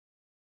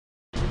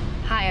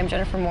I'm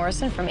Jennifer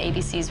Morrison from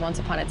ABC's Once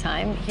Upon a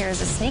Time.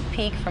 Here's a sneak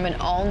peek from an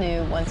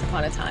all-new Once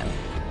Upon a Time.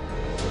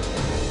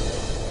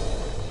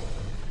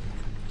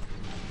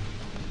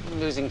 I'm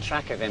losing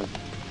track of him.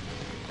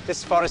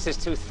 This forest is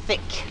too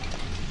thick.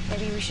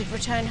 Maybe we should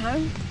return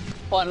home?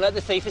 What, and let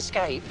the thief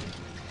escape?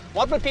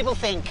 What would people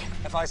think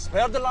if I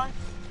spared the life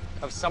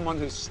of someone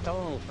who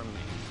stole from me?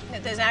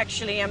 That there's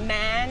actually a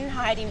man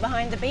hiding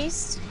behind the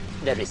beast?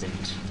 There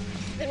isn't.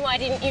 Then why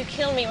didn't you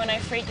kill me when I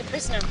freed the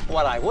prisoner?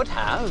 Well, I would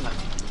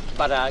have,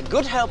 but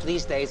good help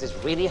these days is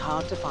really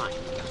hard to find.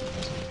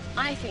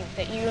 I think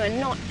that you are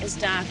not as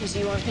dark as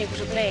you want people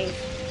to believe.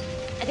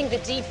 I think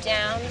that deep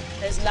down,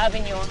 there's love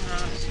in your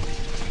heart,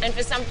 and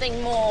for something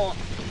more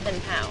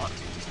than power.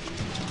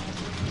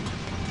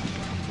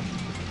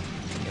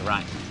 You're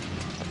right.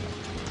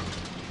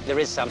 There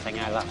is something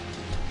I love.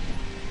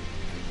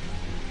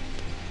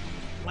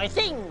 My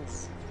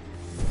things!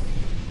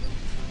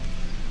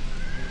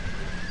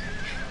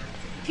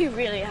 You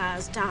really are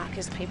as dark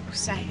as people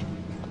say.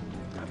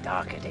 No,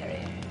 darker,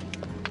 dearie.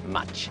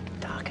 Much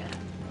darker.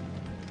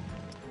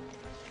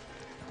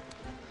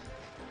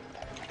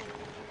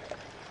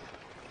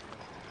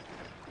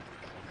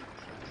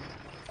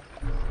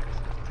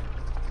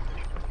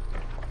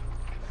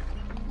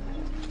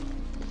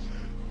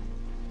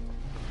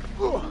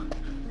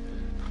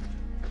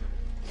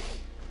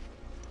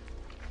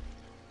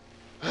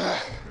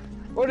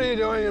 What are you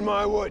doing in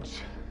my woods?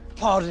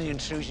 Pardon the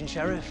intrusion,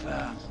 Sheriff.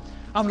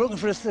 I'm looking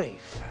for a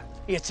thief.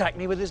 He attacked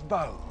me with his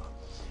bow.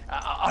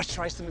 I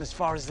traced him as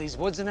far as these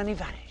woods and then he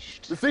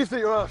vanished. The thief that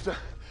you're after,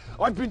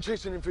 I've been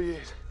chasing him for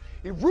years.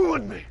 He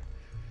ruined me.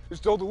 He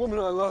stole the woman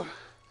I love.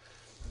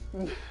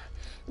 And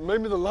made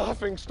me the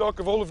laughing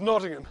stock of all of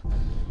Nottingham.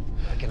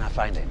 Where can I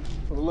find him?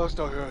 Well, the last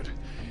I heard,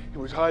 he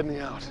was hiding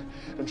out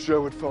in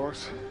Sherwood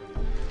Forest.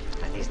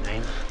 And his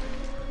name?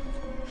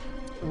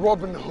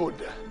 Robin Hood.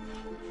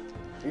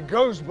 He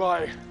goes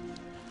by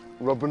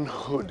Robin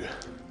Hood.